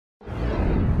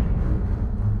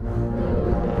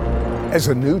As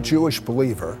a new Jewish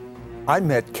believer, I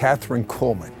met Kathryn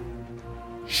Kuhlman.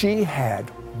 She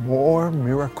had more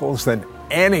miracles than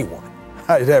anyone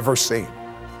I'd ever seen.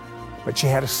 But she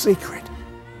had a secret.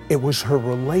 It was her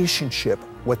relationship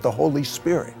with the Holy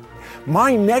Spirit.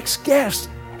 My next guest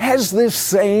has this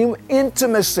same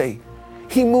intimacy.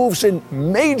 He moves in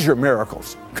major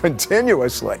miracles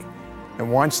continuously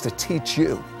and wants to teach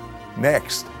you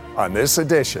next on this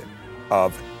edition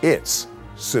of It's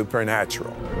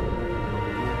Supernatural.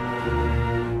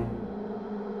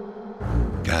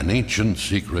 Can ancient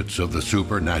secrets of the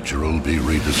supernatural be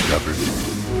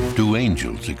rediscovered? Do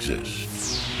angels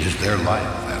exist? Is there life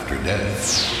after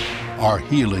death? Are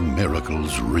healing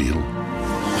miracles real?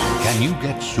 Can you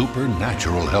get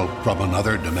supernatural help from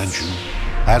another dimension?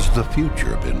 Has the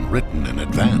future been written in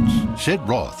advance? Sid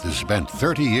Roth has spent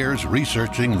 30 years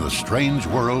researching the strange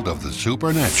world of the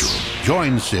supernatural.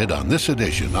 Join Sid on this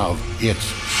edition of It's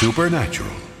Supernatural.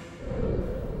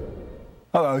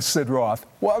 Hello, Sid Roth.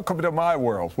 Welcome to my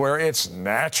world, where it's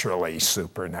naturally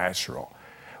supernatural.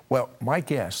 Well, my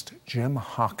guest, Jim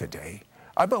Hockaday,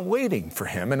 I've been waiting for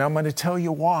him, and I'm going to tell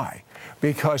you why.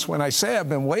 Because when I say I've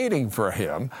been waiting for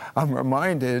him, I'm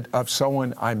reminded of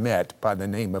someone I met by the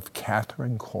name of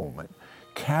Kathryn Kuhlman.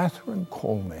 Kathryn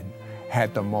Kuhlman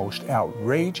had the most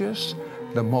outrageous,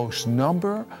 the most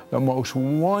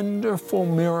wonderful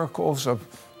miracles of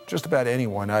just about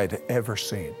anyone I'd ever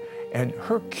seen. And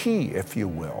her key, if you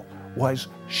will, was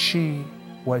she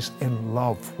was in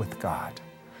love with God.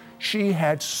 She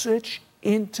had such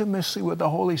intimacy with the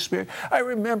Holy Spirit. I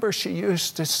remember she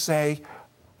used to say,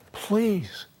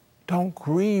 please don't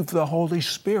grieve the Holy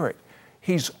Spirit.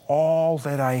 He's all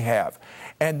that I have.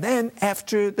 And then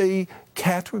after the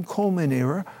Kathryn Kuhlman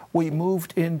era, we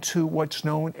moved into what's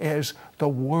known as the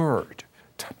Word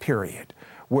period,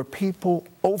 where people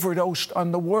overdosed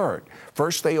on the Word.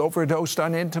 First, they overdosed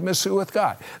on intimacy with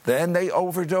God. Then they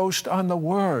overdosed on the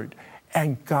Word.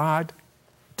 And God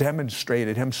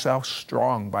demonstrated himself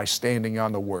strong by standing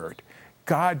on the Word.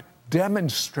 God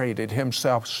demonstrated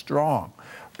himself strong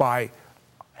by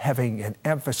having an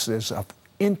emphasis of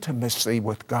intimacy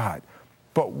with God.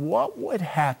 But what would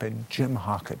happen, Jim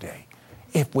Hockaday,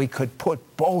 if we could put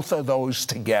both of those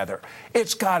together?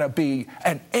 It's got to be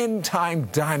an end-time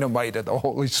dynamite of the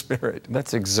Holy Spirit.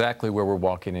 That's exactly where we're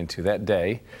walking into, that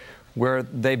day where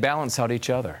they balance out each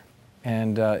other.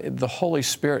 And the Holy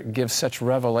Spirit gives such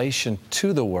revelation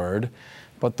to the Word,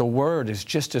 but the Word is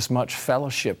just as much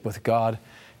fellowship with God,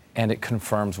 and it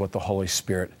confirms what the Holy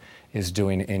Spirit is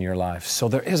doing in your life. So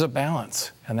there is a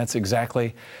balance, and that's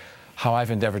exactly how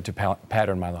I've endeavored to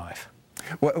pattern my life.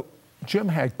 Well, Jim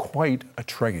had quite a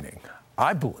training.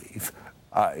 I believe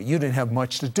you didn't have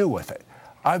much to do with it.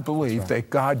 I believe that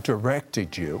God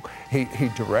directed you. He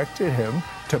directed him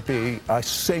to be a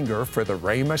singer for the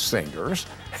Rhema Singers.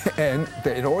 And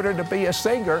in order to be a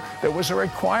singer, there was a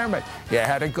requirement. You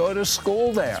had to go to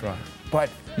school there. That's right. But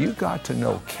you got to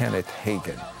know Kenneth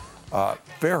Hagin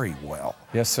very well.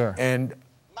 Yes, sir. And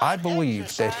I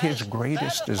believe that his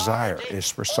greatest desire is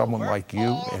for someone like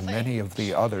you and many of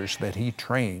the others that he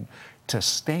trained to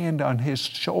stand on his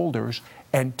shoulders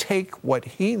and take what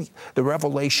the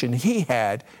revelation he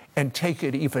had, and take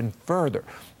it even further.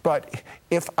 But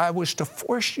if I was to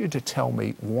force you to tell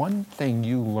me one thing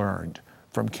you learned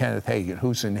from Kenneth Hagin,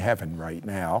 who's in heaven right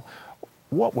now,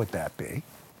 what would that be?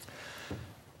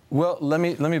 Well, let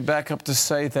me back up to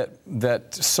say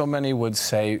that so many would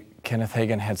say Kenneth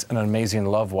Hagin had an amazing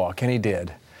love walk, and he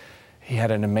did. He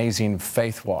had an amazing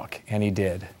faith walk, and he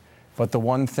did. But the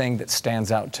one thing that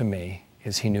stands out to me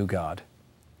is he knew God.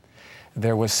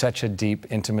 There was such a deep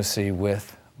intimacy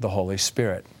with the Holy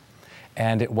Spirit.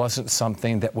 And it wasn't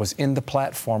something that was in the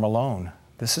platform alone.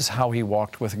 This is how he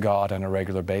walked with God on a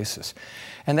regular basis.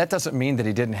 And that doesn't mean that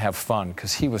he didn't have fun,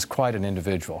 because he was quite an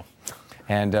individual.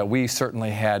 And we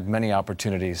certainly had many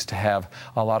opportunities to have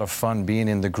a lot of fun being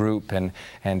in the group and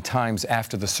times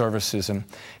after the services. And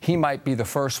he might be the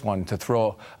first one to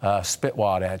throw a spit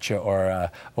wad at you or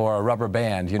a rubber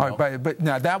band, you know. All right, but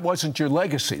now that wasn't your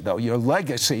legacy, though. Your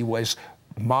legacy was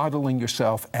modeling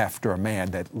yourself after a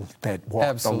man that walked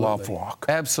Absolutely. the love walk.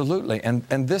 Absolutely. And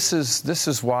this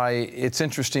is why it's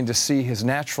interesting to see his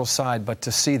natural side, but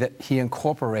to see that he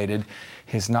incorporated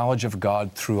his knowledge of God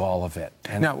through all of it.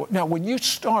 And now, when you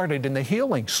started in the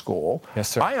healing school, yes,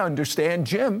 sir. I understand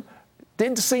Jim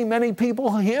didn't see many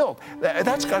people healed.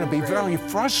 That's got to be very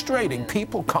frustrating.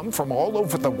 People come from all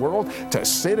over the world to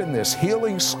sit in this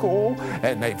healing school,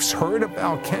 and they've heard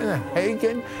about Kenneth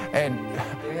Hagin, and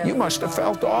you must have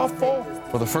felt awful.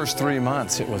 For the first 3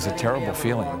 months, it was a terrible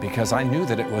feeling, because I knew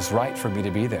that it was right for me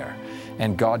to be there.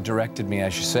 And God directed me,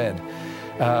 as you said.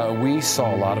 We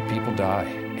saw a lot of people die,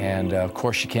 and of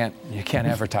course you can't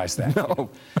advertise that. No.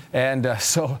 And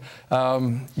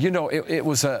it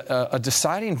was a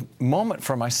deciding moment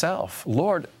for myself.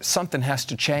 Lord, something has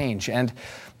to change, and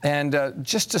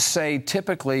just to say,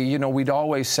 typically, we'd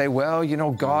always say, well,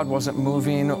 God wasn't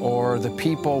moving or the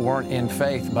people weren't in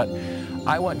faith, but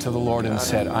I went to the Lord and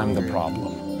said, I'm the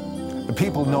problem. The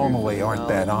people normally aren't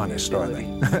that honest, are they?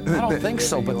 I don't think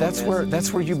so, but that's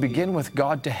where you begin with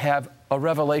God, to have a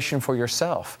revelation for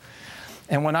yourself.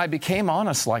 And when I became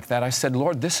honest like that, I said,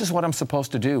 Lord, this is what I'm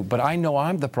supposed to do, but I know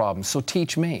I'm the problem, so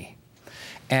teach me.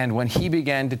 And when He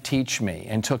began to teach me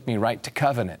and took me right to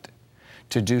covenant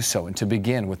to do so and to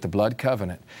begin with the blood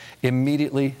covenant,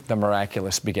 immediately the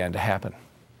miraculous began to happen.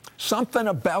 Something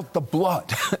about the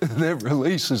blood that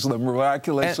releases the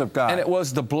miraculous of God. And it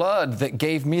was the blood that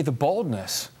gave me the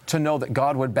boldness to know that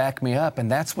God would back me up.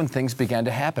 And that's when things began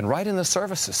to happen, right in the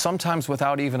services, sometimes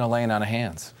without even a laying on of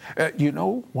hands.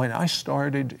 When I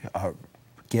started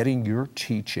getting your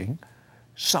teaching,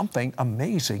 something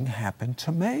amazing happened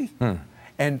to me.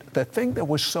 And the thing that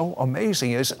was so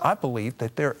amazing is I believe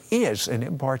that there is an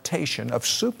impartation of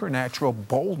supernatural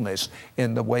boldness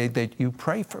in the way that you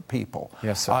pray for people.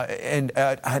 Yes, sir. And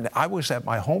I was at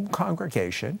my home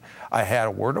congregation. I had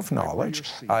a word of knowledge.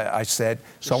 I said,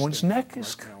 someone's neck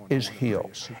is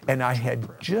healed. And I had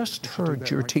just heard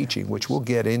your teaching, which we'll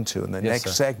get into in the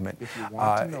next segment.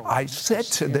 I said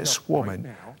to this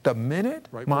woman, the minute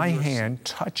my hand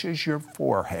touches your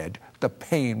forehead, the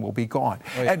pain will be gone.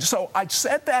 And so I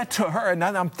said that to her, and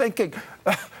then I'm thinking,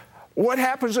 what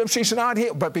happens if she's not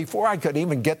healed? But before I could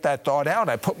even get that thought out,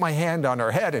 I put my hand on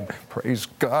her head, and praise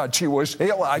God, she was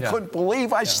healed. I couldn't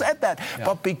believe I said that.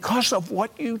 But because of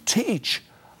what you teach,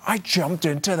 I jumped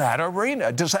into that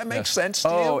arena. Does that make sense to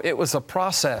you? Oh, it was a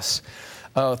process.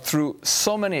 Through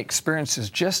so many experiences,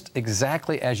 just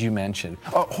exactly as you mentioned.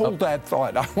 Hold that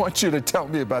thought. I want you to tell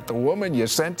me about the woman you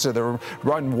sent to the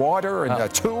run water and a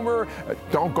tumor.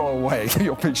 Don't go away.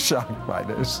 You'll be shocked by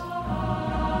this.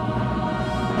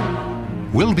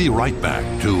 We'll be right back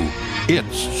to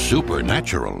It's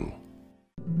Supernatural.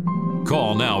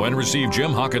 Call now and receive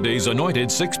Jim Hockaday's anointed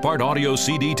 6-part audio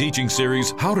CD teaching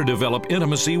series, How to Develop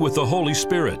Intimacy with the Holy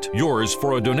Spirit. Yours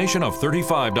for a donation of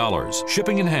 $35.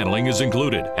 Shipping and handling is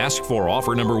included. Ask for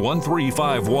offer number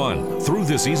 1351. Through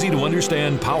this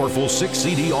easy-to-understand, powerful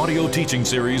 6-CD audio teaching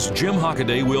series, Jim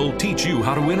Hockaday will teach you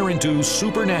how to enter into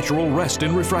supernatural rest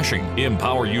and refreshing,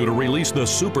 empower you to release the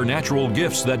supernatural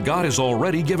gifts that God has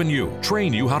already given you,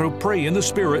 train you how to pray in the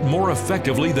Spirit more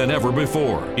effectively than ever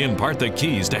before, impart the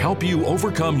keys to help you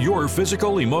overcome your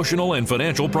physical, emotional, and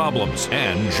financial problems,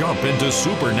 and jump into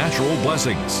supernatural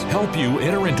blessings. Help you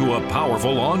enter into a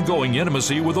powerful, ongoing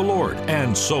intimacy with the Lord,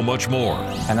 and so much more.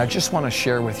 And I just want to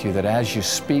share with you that as you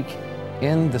speak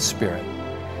in the Spirit,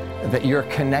 that you're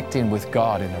connecting with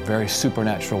God in a very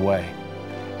supernatural way.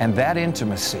 And that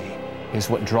intimacy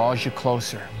is what draws you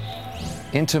closer.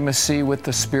 Intimacy with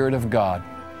the Spirit of God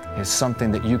is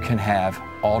something that you can have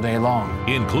all day long.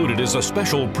 Included is a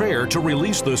special prayer to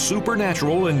release the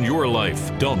supernatural in your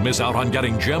life. Don't miss out on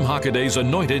getting Jim Hockaday's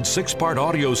anointed 6-part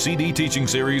audio CD teaching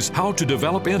series, How to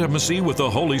Develop Intimacy with the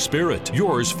Holy Spirit.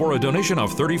 Yours for a donation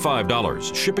of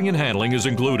 $35. Shipping and handling is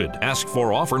included. Ask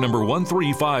for offer number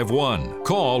 1351.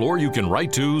 Call or you can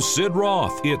write to Sid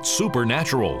Roth. It's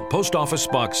Supernatural. Post Office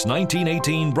Box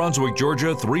 1918, Brunswick,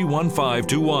 Georgia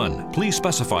 31521. Please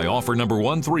specify offer number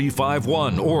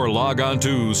 1351 or log on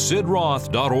to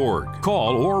sidroth.org.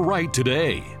 Call or write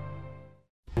today.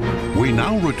 We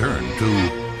now return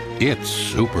to It's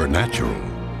Supernatural.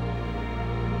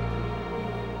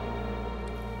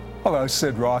 Hello,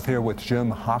 Sid Roth here with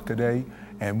Jim Hockaday,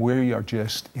 and we are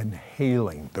just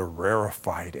inhaling the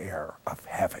rarefied air of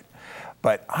heaven.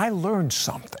 But I learned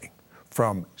something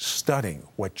from studying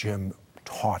what Jim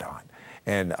taught on,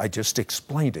 and I just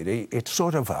explained it. It's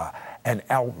sort of an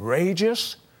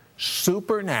outrageous,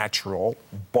 supernatural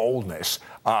boldness.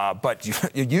 But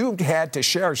you had to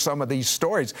share some of these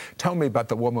stories. Tell me about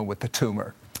the woman with the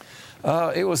tumor.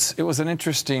 It was an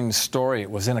interesting story. It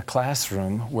was in a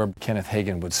classroom where Kenneth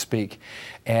Hagin would speak,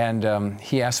 and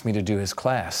he asked me to do his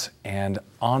class. And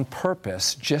on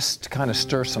purpose, just to kind of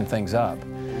stir some things up,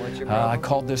 I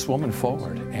called this woman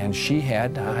forward, and she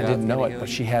had, I didn't know it, but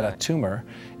she had a tumor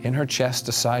in her chest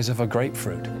the size of a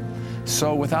grapefruit.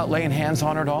 So without laying hands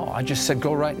on her at all, I just said,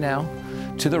 go right now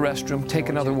to the restroom, take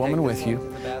another woman with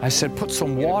you. I said, put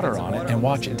some water on it and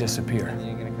watch it disappear.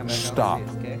 Stop.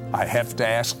 I have to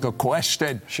ask a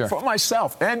question for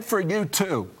myself and for you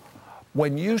too.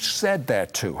 When you said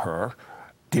that to her,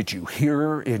 did you hear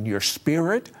her in your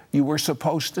spirit? you were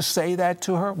supposed to say that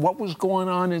to her? What was going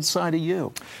on inside of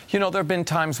you? You know, there have been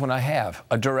times when I have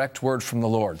a direct word from the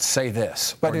Lord, say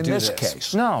this, But or in do this this.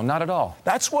 case? No, not at all.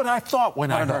 That's what I thought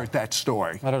when I Not at all. heard that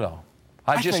story. Not at all.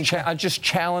 I I just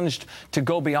challenged to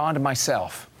go beyond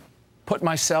myself, put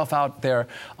myself out there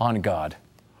on God.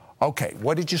 Okay,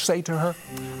 what did you say to her?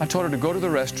 I told her to go to the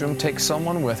restroom, take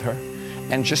someone with her,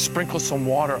 and just sprinkle some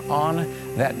water on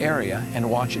that area and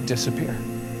watch it disappear.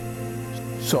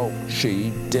 So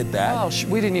she did that? Well,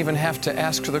 we didn't even have to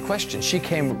ask her the question. She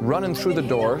came running through the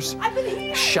doors,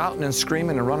 shouting and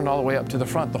screaming and running all the way up to the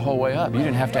front the whole way up. You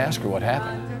didn't have to ask her what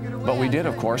happened. But we did,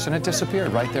 of course, and it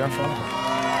disappeared right there in front of her.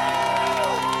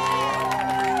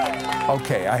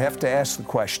 Okay, I have to ask the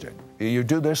question. You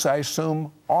do this, I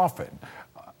assume, often.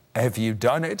 Have you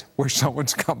done it where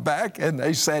someone's come back and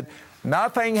they said,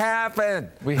 nothing happened?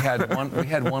 We had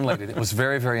one lady that was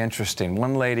very, very interesting.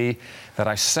 One lady that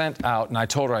I sent out, and I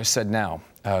told her, I said, now,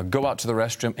 go out to the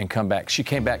restroom and come back. She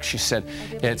came back, she said,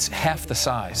 it's half the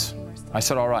size. I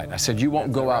said, all right. I said, you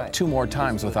won't go out 2 more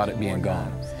times without it being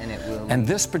gone. And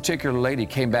this particular lady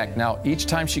came back. Now, each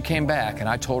time she came back, and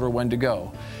I told her when to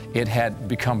go, it had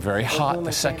become very hot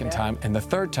the second time, and the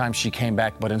third time she came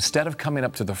back, but instead of coming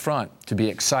up to the front to be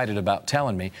excited about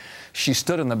telling me, she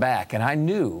stood in the back, and I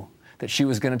knew that she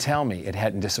was going to tell me it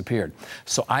hadn't disappeared.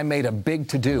 So I made a big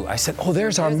to-do. I said, oh,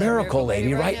 there's our miracle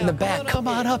lady right in the back. Come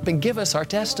on up and give us our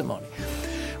testimony.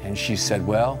 And she said,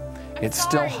 well, it's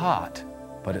still hot,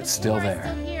 but it's still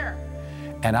there.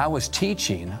 And I was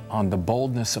teaching on the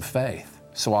boldness of faith.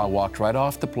 So I walked right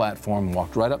off the platform,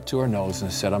 walked right up to her nose and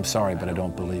said, I'm sorry, but I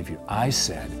don't believe you. I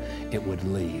said it would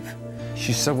leave.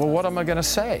 She said, well, what am I going to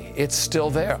say? It's still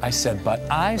there. I said, but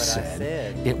I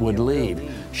said it would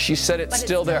leave. She said, it's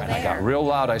still there. And I got real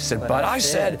loud. I said, but I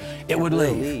said it would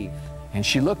leave. And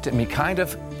she looked at me kind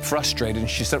of frustrated, and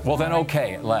she said, well, then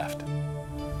okay, it left.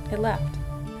 It left.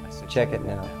 I said, Check it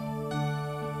now.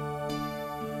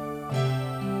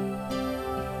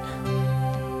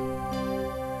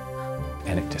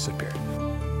 and it disappeared.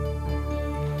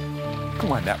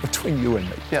 Come on now, between you and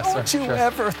me. Yes, Don't sir, you sure.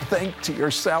 ever think to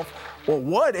yourself, well,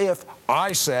 what if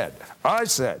I said,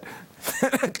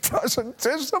 it doesn't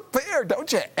disappear?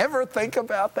 Don't you ever think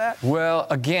about that? Well,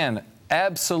 again,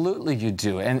 absolutely you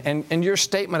do. And your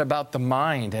statement about the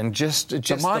mind and just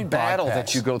the mind battle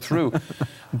bypass. that you go through.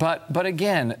 But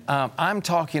again, I'm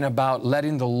talking about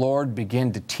letting the Lord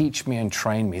begin to teach me and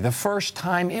train me. The first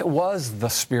time, it was the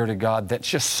Spirit of God that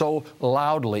just so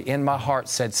loudly in my heart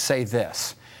said, say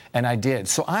this. And I did.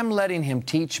 So I'm letting Him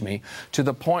teach me to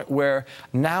the point where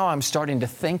now I'm starting to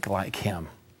think like Him.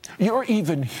 You're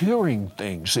even hearing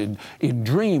things in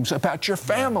dreams about your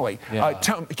family. Yeah.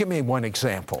 Give me one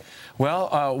example.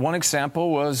 Well, one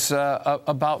example was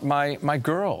about my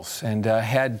girls, and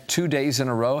had 2 days in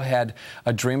a row had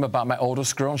a dream about my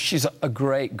oldest girl. She's a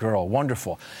great girl,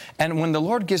 wonderful. And when the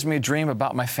Lord gives me a dream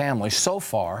about my family, so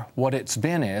far what it's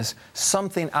been is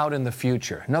something out in the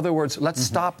future. In other words, let's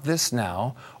stop this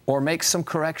now or make some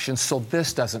corrections so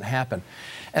this doesn't happen.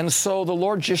 And so the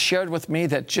Lord just shared with me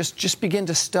that just begin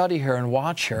to study her and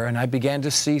watch her, and I began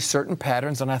to see certain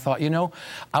patterns, and I thought, you know,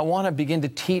 I want to begin to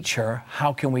teach her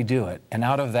how can we do it. And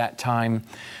out of that time,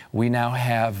 we now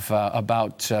have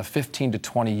about 15 to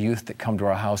 20 youth that come to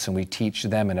our house, and we teach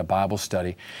them in a Bible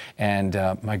study. And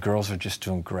my girls are just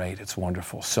doing great. It's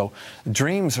wonderful. So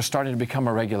dreams are starting to become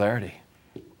a regularity.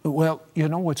 Well, you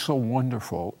know what's so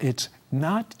wonderful? It's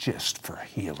not just for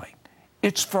healing.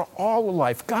 It's for all of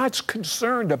life. God's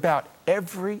concerned about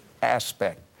every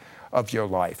aspect of your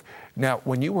life. Now,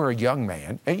 when you were a young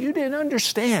man, and you didn't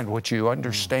understand what you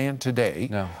understand today,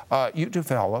 you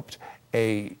developed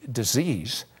a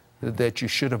disease that you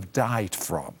should have died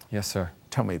from. Yes, sir.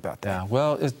 Tell me about that. Yeah,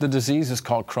 well, the disease is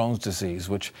called Crohn's disease,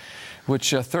 which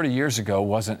 30 years ago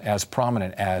wasn't as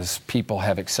prominent as people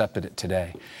have accepted it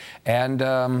today. And,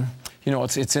 you know,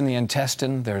 it's in the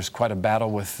intestine. There's quite a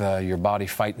battle with your body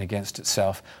fighting against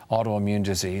itself, autoimmune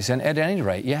disease. And at any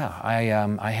rate, yeah,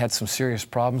 I had some serious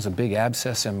problems, a big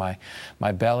abscess in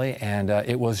my belly, and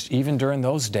it was even during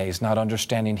those days, not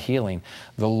understanding healing,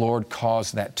 the Lord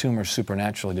caused that tumor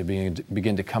supernaturally to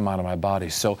begin to come out of my body.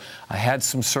 So I had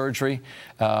some surgery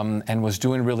and was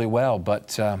doing really well,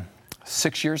 but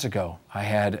 6 years ago, I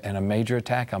had a major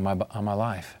attack on my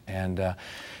life. And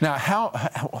now,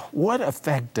 what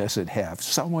effect does it have?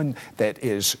 Someone that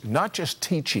is not just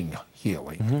teaching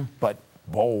healing, but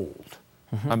bold.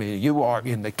 I mean, you are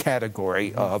in the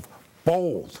category of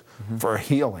bold for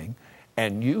healing,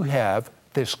 and you have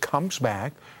this comes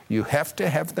back. You have to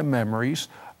have the memories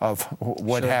of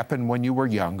what happened when you were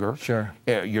younger. Sure.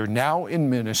 You're now in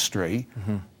ministry.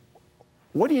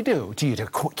 what do? Do you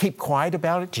keep quiet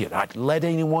about it? Do you not let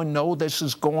anyone know this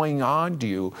is going on? Do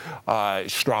you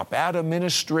drop out of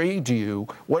ministry?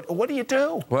 What do you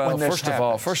do? Well, when this first of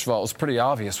all, it was pretty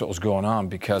obvious what was going on,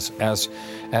 because as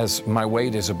my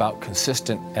weight is about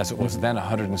consistent as it was then,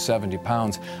 170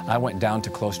 pounds, I went down to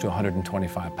close to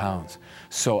 125 pounds.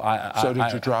 So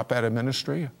did you drop out of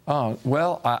ministry?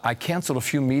 Well, I canceled a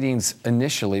few meetings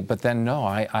initially, but then no.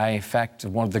 In fact,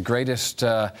 one of the greatest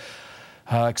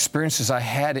experiences I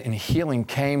had in healing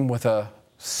came with a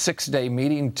 6-day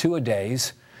meeting,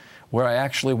 2-a-days, where I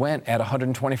actually went at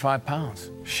 125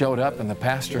 pounds. Showed up, and the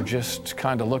pastor just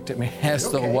kind of looked at me as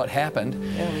though what happened.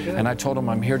 And I told him,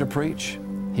 I'm here to preach.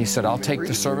 He said, I'll take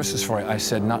the services for you. I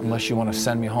said, not unless you want to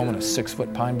send me home in a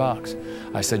 6-foot pine box.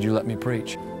 I said, you let me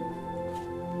preach.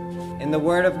 In the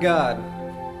Word of God,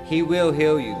 He will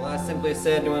heal you. I simply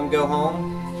said to him, go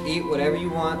home, eat whatever you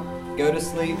want, go to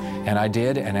sleep. And I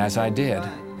did, and as I did,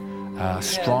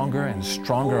 stronger and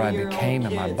stronger I became,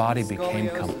 and my body became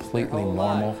completely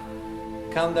normal.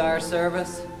 Come to our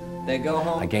service, they go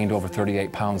home. I gained over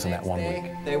 38 pounds in that 1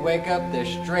 week. They wake up, they're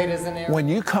straight as an arrow. When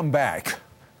you come back,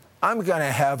 I'm going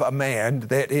to have a man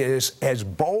that is as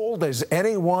bold as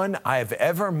anyone I've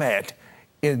ever met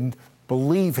in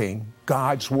believing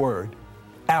God's Word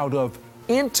out of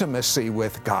intimacy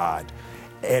with God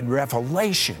and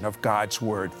revelation of God's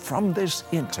Word. From this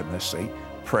intimacy,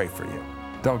 pray for you.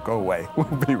 Don't go away.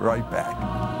 We'll be right back.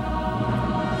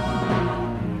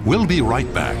 We'll be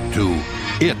right back to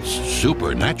It's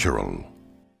Supernatural.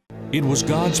 It was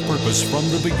God's purpose from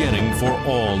the beginning for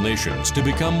all nations to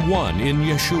become one in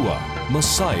Yeshua,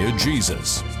 Messiah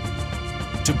Jesus.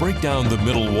 To break down the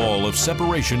middle wall of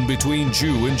separation between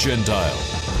Jew and Gentile.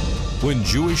 When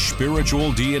Jewish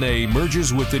spiritual DNA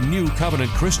merges with the New Covenant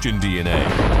Christian DNA,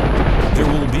 there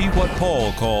will be what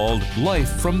Paul called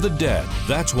life from the dead.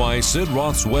 That's why Sid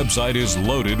Roth's website is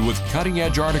loaded with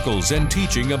cutting-edge articles and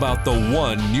teaching about the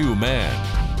one new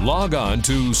man. Log on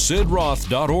to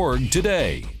sidroth.org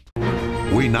today.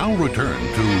 We now return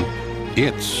to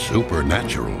It's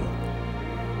Supernatural.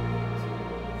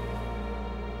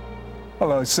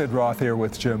 Hello, Sid Roth here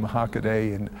with Jim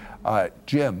Hockaday. And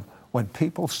Jim, when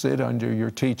people sit under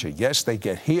your teaching, yes, they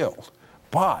get healed,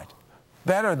 but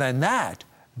better than that,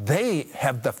 they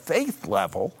have the faith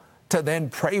level to then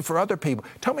pray for other people.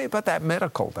 Tell me about that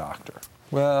medical doctor.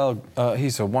 Well,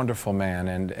 he's a wonderful man,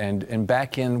 and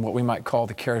back in what we might call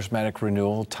the charismatic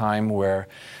renewal time, where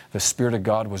the Spirit of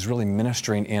God was really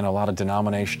ministering in a lot of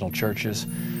denominational churches,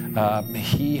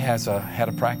 he had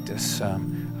a practice, a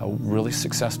really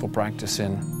successful practice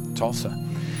in Tulsa.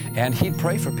 And he'd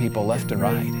pray for people left and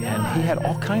right, and he had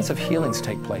all kinds of healings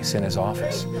take place in his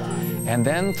office. And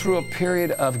then through a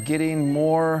period of getting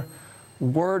more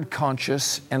word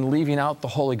conscious and leaving out the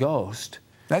Holy Ghost.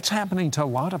 That's happening to a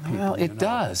lot of people. Well, it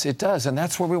does, and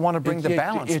that's where we want to bring the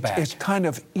balance back. It's kind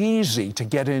of easy to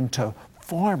get into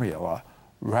formula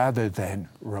rather than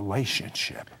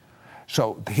relationship.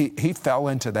 So he fell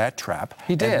into that trap.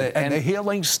 He did. And the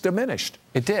healings diminished.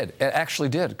 It did. It actually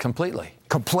did, completely.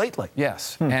 Completely?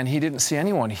 Yes. And he didn't see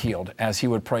anyone healed as he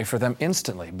would pray for them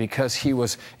instantly, because he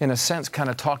was, in a sense, kind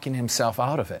of talking himself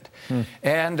out of it.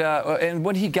 And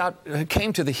when he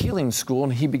came to the healing school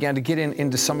and he began to get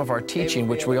into some of our teaching,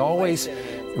 which we always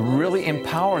really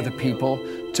empower the people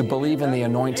to believe in the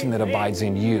anointing that abides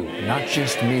in you, not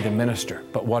just me, the minister,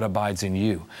 but what abides in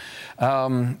you.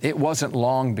 It wasn't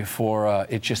long before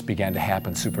it just began to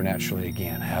happen supernaturally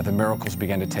again. The miracles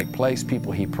began to take place.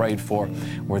 People he prayed for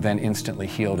were then instantly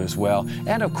healed as well,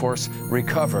 and of course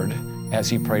recovered as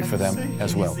he prayed for them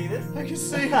as well. I can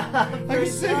see it. I can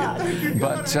see it. Thank you,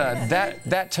 God. But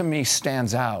that to me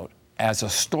stands out as a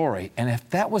story, and if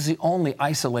that was the only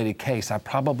isolated case, I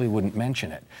probably wouldn't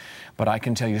mention it. But I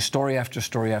can tell you story after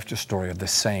story after story of the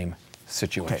same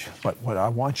situation. Okay, but what I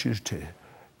want you to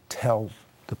tell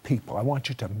the people, I want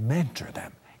you to mentor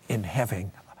them in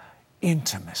having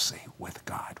intimacy with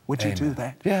God. Would you do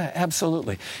that? Yeah,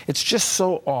 absolutely. It's just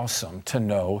so awesome to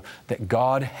know that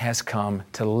God has come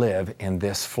to live in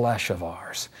this flesh of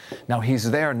ours. Now,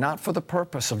 He's there not for the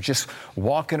purpose of just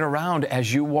walking around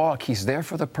as you walk. He's there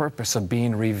for the purpose of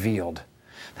being revealed.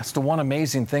 That's the one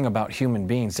amazing thing about human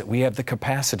beings, that we have the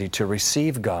capacity to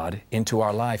receive God into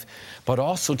our life, but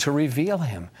also to reveal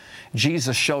Him.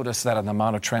 Jesus showed us that on the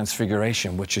Mount of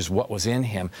Transfiguration, which is what was in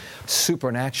Him,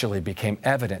 supernaturally became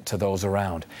evident to those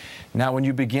around. Now, when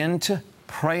you begin to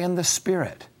pray in the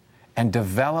Spirit and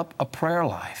develop a prayer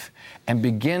life and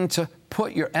begin to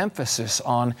put your emphasis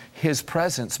on His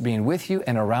presence being with you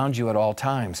and around you at all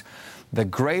times. The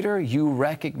greater you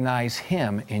recognize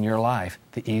Him in your life,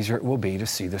 the easier it will be to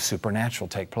see the supernatural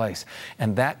take place.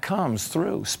 And that comes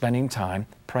through spending time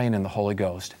praying in the Holy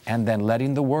Ghost and then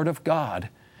letting the Word of God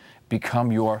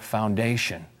become your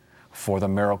foundation for the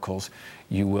miracles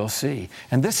you will see.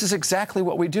 And this is exactly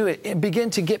what we do. It begin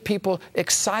to get people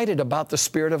excited about the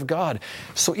Spirit of God.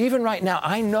 So even right now,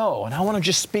 I know, and I want to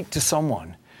just speak to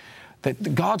someone,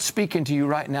 that God's speaking to you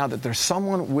right now, that there's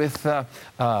someone with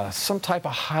some type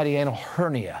of hiatal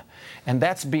hernia, and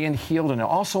that's being healed. And I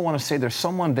also want to say there's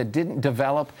someone that didn't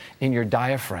develop in your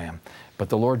diaphragm, but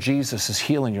the Lord Jesus is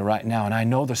healing you right now. And I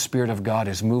know the Spirit of God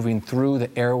is moving through the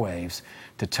airwaves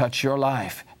to touch your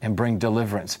life and bring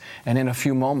deliverance. And in a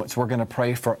few moments, we're going to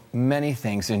pray for many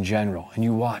things in general. And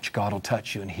you watch, God will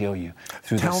touch you and heal you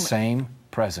through the same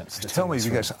presence. Tell me,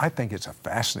 because I think it's a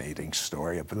fascinating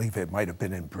story. I believe it might have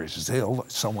been in Brazil.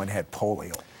 Someone had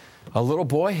polio. A little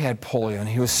boy had polio, and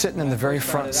he was sitting in the very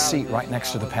front seat right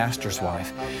next to the pastor's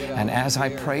wife. And as I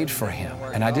prayed for him,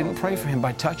 and I didn't pray for him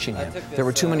by touching him, there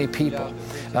were too many people.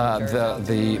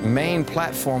 The main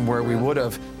platform where we would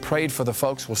have prayed for the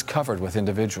folks was covered with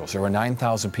individuals. There were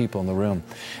 9,000 people in the room.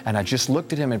 And I just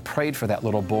looked at him and prayed for that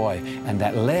little boy. And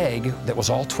that leg that was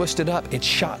all twisted up, it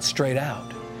shot straight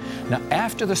out. Now,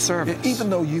 after the service... Even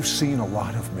though you've seen a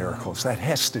lot of miracles, that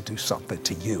has to do something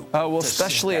to you. Well,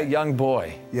 especially a young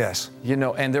boy. Yes. You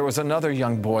know, and there was another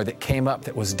young boy that came up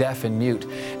that was deaf and mute,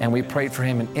 and we prayed for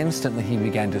him, and instantly he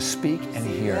began to speak and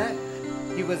hear.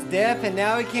 He was deaf, and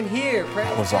now he can hear.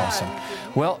 That was awesome.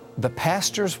 Well, the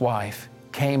pastor's wife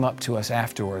came up to us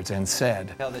afterwards and said,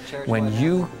 when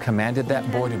you commanded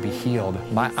that boy to be healed,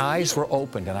 my eyes were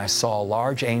opened and I saw a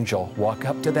large angel walk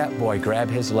up to that boy, grab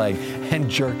his leg, and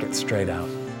jerk it straight out.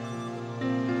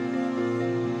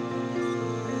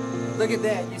 Look at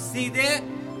that. You see that?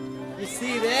 You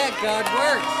see that? God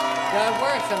works. God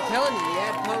works. I'm telling you, he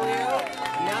had polio.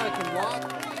 Now he can walk.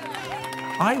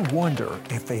 I wonder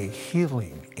if a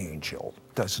healing angel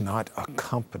does not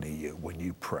accompany you when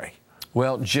you pray.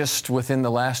 Well, just within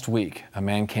the last week, a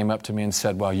man came up to me and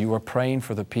said, while you were praying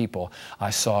for the people, I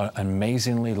saw an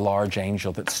amazingly large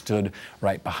angel that stood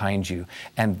right behind you.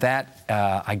 And that,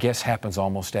 I guess, happens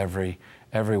almost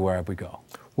everywhere we go.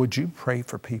 Would you pray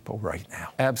for people right now?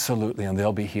 Absolutely, and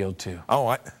they'll be healed too.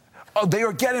 Oh, they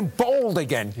are getting bold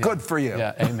again. Yeah. Good for you.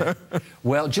 Yeah, amen.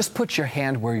 Well, just put your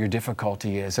hand where your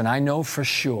difficulty is. And I know for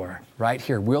sure, right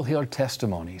here, we'll hear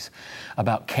testimonies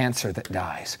about cancer that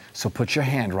dies. So put your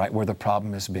hand right where the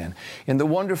problem has been. In the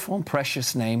wonderful and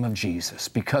precious name of Jesus,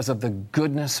 because of the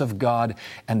goodness of God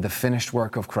and the finished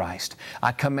work of Christ,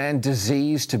 I command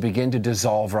disease to begin to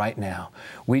dissolve right now.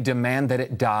 We demand that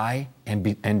it die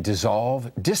and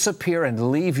dissolve, disappear,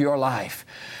 and leave your life.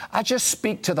 I just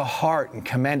speak to the heart and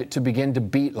command it to begin to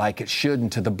beat like it should,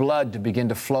 and to the blood to begin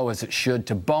to flow as it should,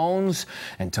 to bones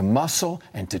and to muscle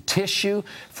and to tissue,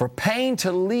 for pain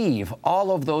to leave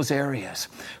all of those areas.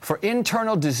 For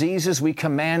internal diseases, we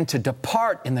command to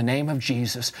depart in the name of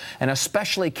Jesus, and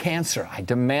especially cancer. I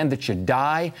demand that you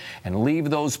die and leave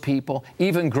those people.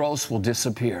 Even growths will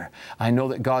disappear. I know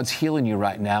that God's healing you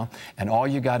right now, and all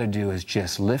you got to do is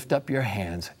just lift up your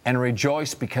hands and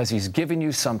rejoice, because He's giving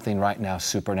you something right now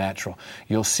supernatural.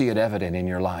 You'll see it evident in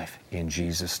your life in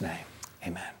Jesus' name.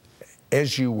 Amen.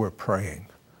 As you were praying,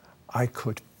 I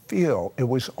could feel it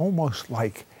was almost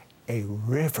like a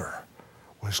river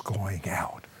was going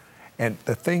out. And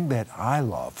the thing that I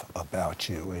love about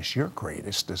you is your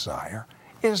greatest desire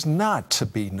is not to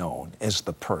be known as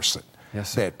the person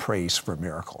that prays for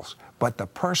miracles, but the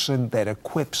person that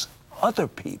equips other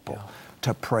people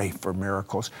to pray for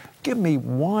miracles. Give me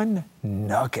one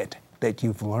nugget that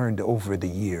you've learned over the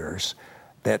years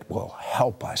that will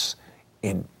help us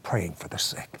in praying for the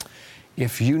sick.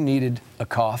 If you needed a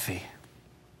coffee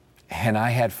and I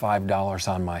had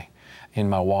 $5 in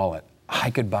my wallet, I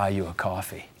could buy you a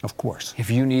coffee. Of course. If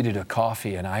you needed a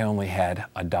coffee and I only had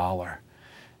 $1,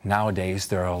 nowadays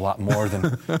there are a lot more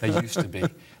than they used to be,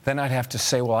 then I'd have to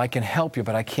say, well, I can help you,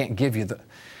 but I can't give you the...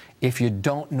 If you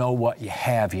don't know what you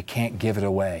have, you can't give it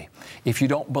away. If you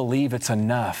don't believe it's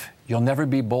enough, you'll never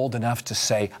be bold enough to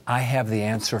say, I have the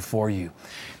answer for you.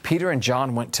 Peter and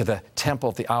John went to the temple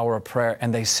at the hour of prayer,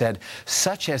 and they said,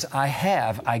 such as I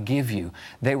have, I give you.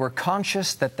 They were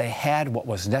conscious that they had what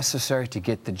was necessary to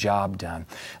get the job done.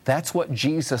 That's what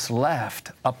Jesus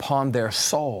left upon their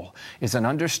soul, is an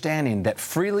understanding that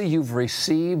freely you've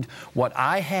received what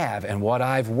I have and what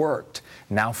I've worked.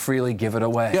 Now freely give it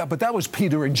away. Yeah, but that was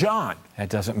Peter and John. It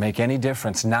doesn't make any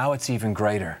difference. Now it's even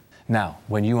greater. Now,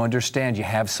 when you understand you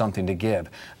have something to give,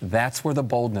 that's where the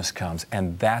boldness comes,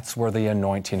 and that's where the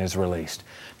anointing is released.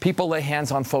 People lay hands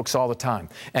on folks all the time,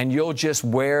 and you'll just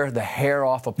wear the hair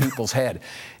off of people's head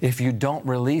if you don't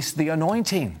release the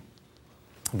anointing.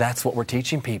 That's what we're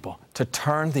teaching people, to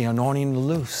turn the anointing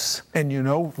loose. And you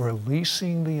know,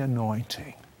 releasing the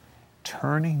anointing,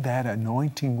 turning that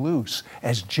anointing loose,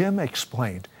 as Jim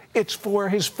explained, it's for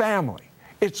his family.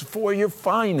 It's for your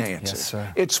finances. Yes,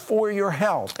 sir. It's for your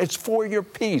health. It's for your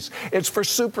peace. It's for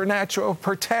supernatural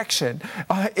protection.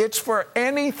 It's for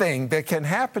anything that can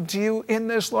happen to you in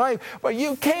this life. But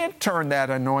you can't turn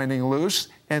that anointing loose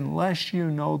unless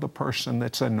you know the person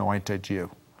that's anointed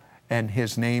you. And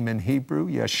his name in Hebrew,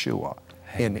 Yeshua.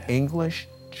 Amen. In English,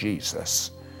 Jesus.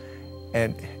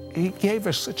 And he gave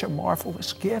us such a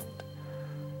marvelous gift.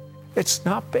 It's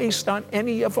not based on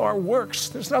any of our works.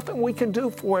 There's nothing we can do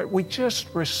for it. We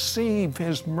just receive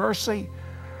his mercy.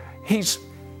 He's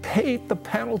paid the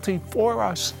penalty for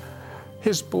us.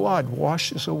 His blood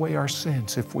washes away our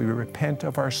sins if we repent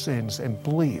of our sins and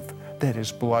believe that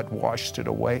his blood washed it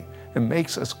away and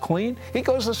makes us clean. He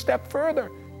goes a step further.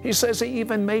 He says he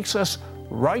even makes us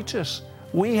righteous.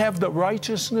 We have the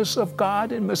righteousness of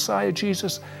God in Messiah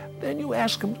Jesus. Then you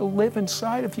ask him to live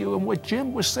inside of you. And what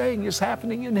Jim was saying is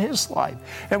happening in his life.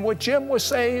 And what Jim was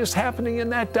saying is happening in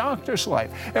that doctor's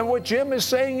life. And what Jim is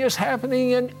saying is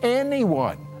happening in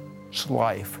anyone's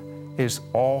life, is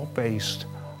all based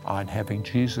on having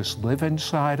Jesus live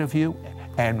inside of you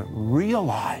and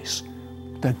realize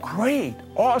the great,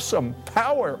 awesome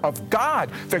power of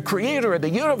God, the creator of the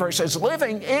universe, is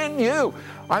living in you.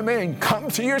 I mean, come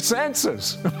to your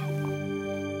senses.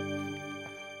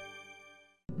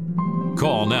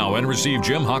 Call now and receive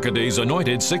Jim Hockaday's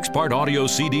anointed 6-part audio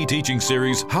CD teaching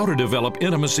series, How to Develop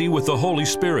Intimacy with the Holy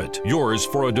Spirit. Yours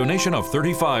for a donation of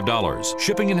 $35.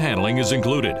 Shipping and handling is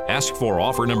included. Ask for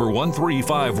offer number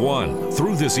 1351.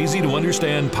 Through this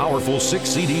easy-to-understand, powerful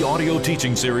 6-CD audio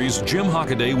teaching series, Jim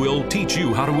Hockaday will teach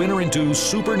you how to enter into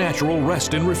supernatural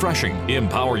rest and refreshing,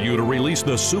 empower you to release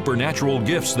the supernatural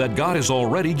gifts that God has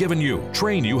already given you,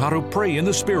 train you how to pray in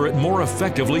the Spirit more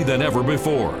effectively than ever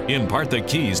before, impart the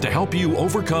keys to help you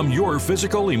overcome your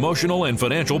physical, emotional, and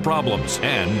financial problems,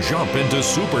 and jump into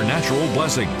supernatural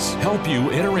blessings. Help you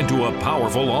enter into a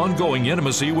powerful, ongoing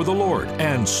intimacy with the Lord,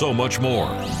 and so much more.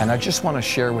 And I just want to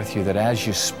share with you that as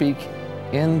you speak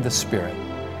in the Spirit,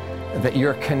 that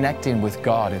you're connecting with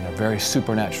God in a very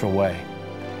supernatural way.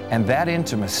 And that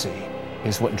intimacy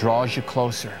is what draws you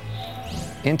closer.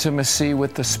 Intimacy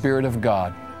with the Spirit of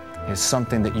God is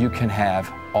something that you can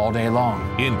have all day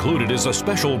long. Included is a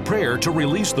special prayer to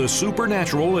release the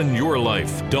supernatural in your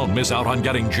life. Don't miss out on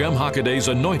getting Jim Hockaday's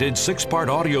anointed 6-part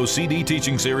audio CD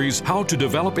teaching series, How to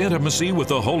Develop Intimacy with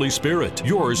the Holy Spirit.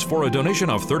 Yours for a donation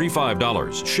of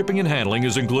 $35. Shipping and handling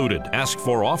is included. Ask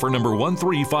for offer number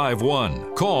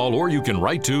 1351. Call or you can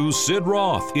write to Sid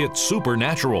Roth. It's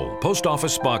Supernatural. Post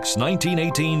Office Box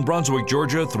 1918, Brunswick,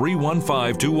 Georgia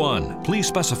 31521. Please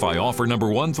specify offer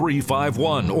number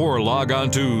 1351 or log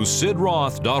on to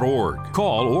sidroth.org.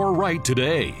 Call or write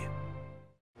today.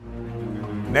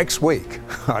 Next week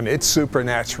on It's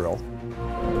Supernatural,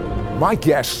 my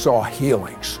guest saw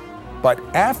healings, but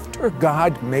after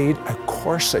God made a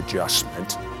course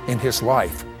adjustment in his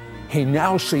life, he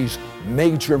now sees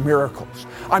major miracles.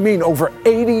 I mean, over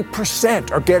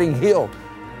 80% are getting healed,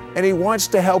 and he wants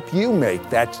to help you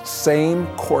make that same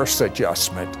course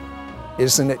adjustment.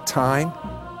 Isn't it time?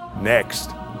 Next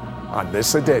on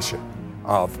this edition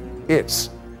of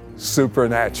It's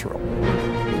Supernatural.